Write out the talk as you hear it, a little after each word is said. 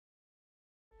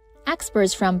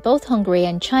Experts from both Hungary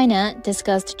and China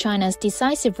discussed China's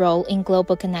decisive role in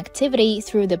global connectivity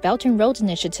through the Belt and Road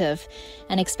Initiative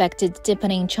and expected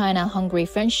deepening China-Hungary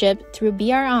friendship through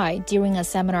BRI during a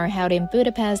seminar held in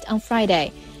Budapest on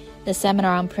Friday. The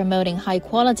seminar on promoting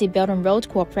high-quality Belt and Road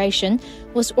cooperation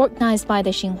was organized by the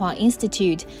Xinhua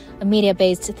Institute, a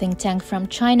media-based think tank from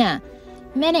China.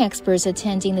 Many experts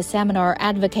attending the seminar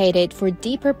advocated for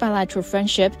deeper bilateral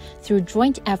friendship through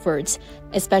joint efforts,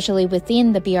 especially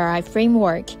within the BRI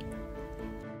framework.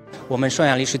 我们匈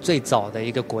牙利是最早的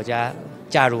一个国家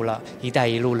加入了“一带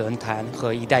一路”论坛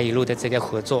和“一带一路”的这个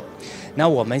合作。那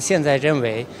我们现在认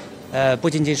为，不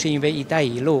仅仅是因为“一带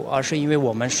一路”，而是因为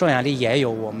我们匈牙利也有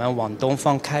我们往东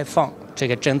方开放这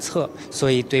个政策，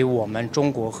所以对我们中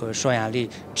国和匈牙利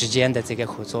之间的这个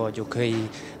合作就可以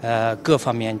各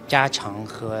方面加强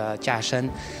和加深。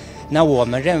那我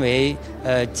们认为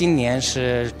今年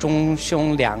是中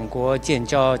匈两国建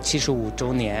交75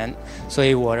周年，所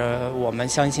以我们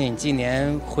相信今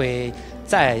年会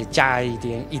再加一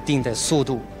定的速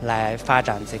度来发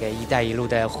展这个“一带一路”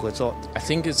的合作。 I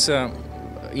think it's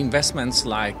investments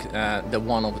like the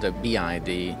one of the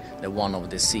BID, the one of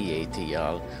the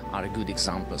CATL are good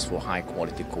examples for high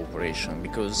quality cooperation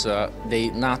because they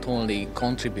not only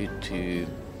contribute to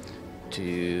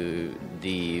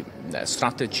the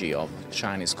strategy of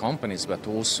Chinese companies, but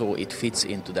also it fits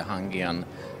into the Hungarian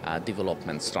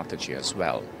development strategy as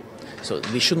well. So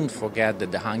we shouldn't forget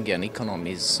that the Hungarian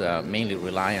economy is mainly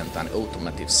reliant on the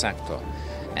automotive sector.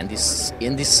 And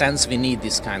in this sense, we need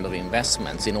this kind of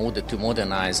investments in order to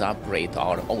modernize, upgrade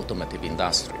our automotive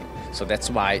industry. So that's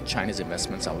why Chinese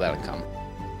investments are welcome.